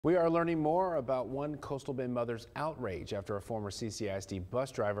We are learning more about one Coastal Bend mother's outrage after a former CCISD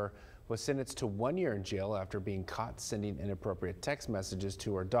bus driver was sentenced to 1 year in jail after being caught sending inappropriate text messages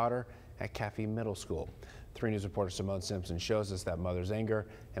to her daughter at Caffey Middle School. 3 News reporter Simone Simpson shows us that mother's anger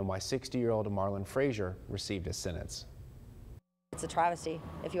and why 60-year-old Marlon Frazier received a sentence. It's a travesty,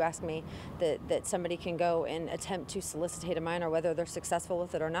 if you ask me, that somebody can go and attempt to solicitate a minor, whether they're successful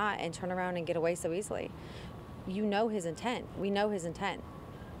with it or not, and turn around and get away so easily. You know his intent. We know his intent.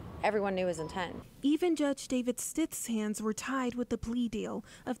 Everyone knew his intent. Even Judge David Stitt's hands were tied with the plea deal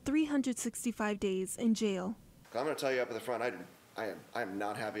of 365 days in jail. I'm going to tell you up at the front, I am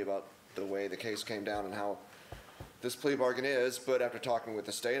not happy about the way the case came down and how this plea bargain is, but after talking with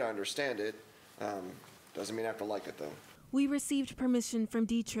the state, I understand it. Doesn't mean I have to like it, though. We received permission from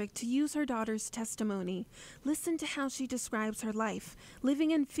Dietrich to use her daughter's testimony. Listen to how she describes her life, living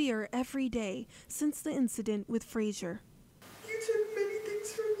in fear every day since the incident with Frazier. You took many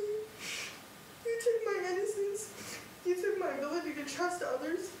things from me. You took my innocence. You took my ability to trust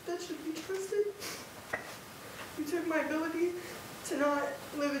others that should be trusted. You took my ability to not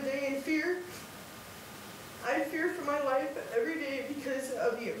live a day in fear. I fear for my life every day because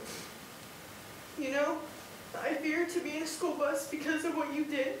of you. You know, I fear to be in a school bus because of what you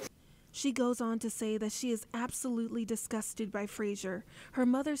did. She goes on to say that she is absolutely disgusted by Frazier, her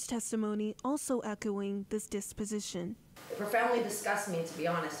mother's testimony also echoing this disposition. It profoundly disgusts me, to be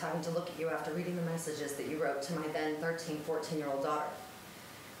honest, having to look at you after reading the messages that you wrote to my then 13, 14-year-old daughter.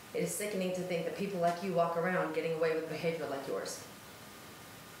 It is sickening to think that people like you walk around getting away with behavior like yours.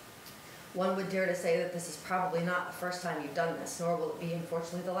 One would dare to say that this is probably not the first time you've done this, nor will it be,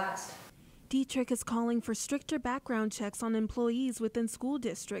 unfortunately, the last. Dietrich is calling for stricter background checks on employees within school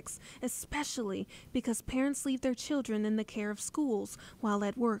districts, especially because parents leave their children in the care of schools while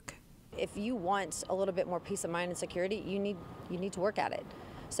at work. If you want a little bit more peace of mind and security, you need to work at it.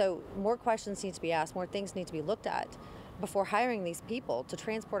 So more questions need to be asked, more things need to be looked at before hiring these people to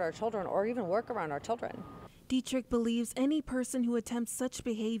transport our children or even work around our children. Dietrich believes any person who attempts such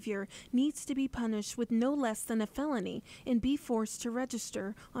behavior needs to be punished with no less than a felony and be forced to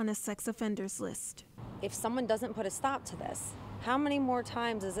register on a sex offenders list. If someone doesn't put a stop to this, how many more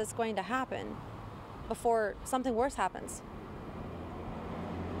times is this going to happen before something worse happens?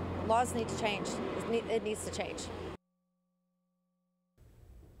 Laws need to change. It needs to change.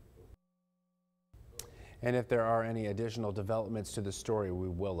 And if there are any additional developments to the story, we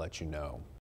will let you know.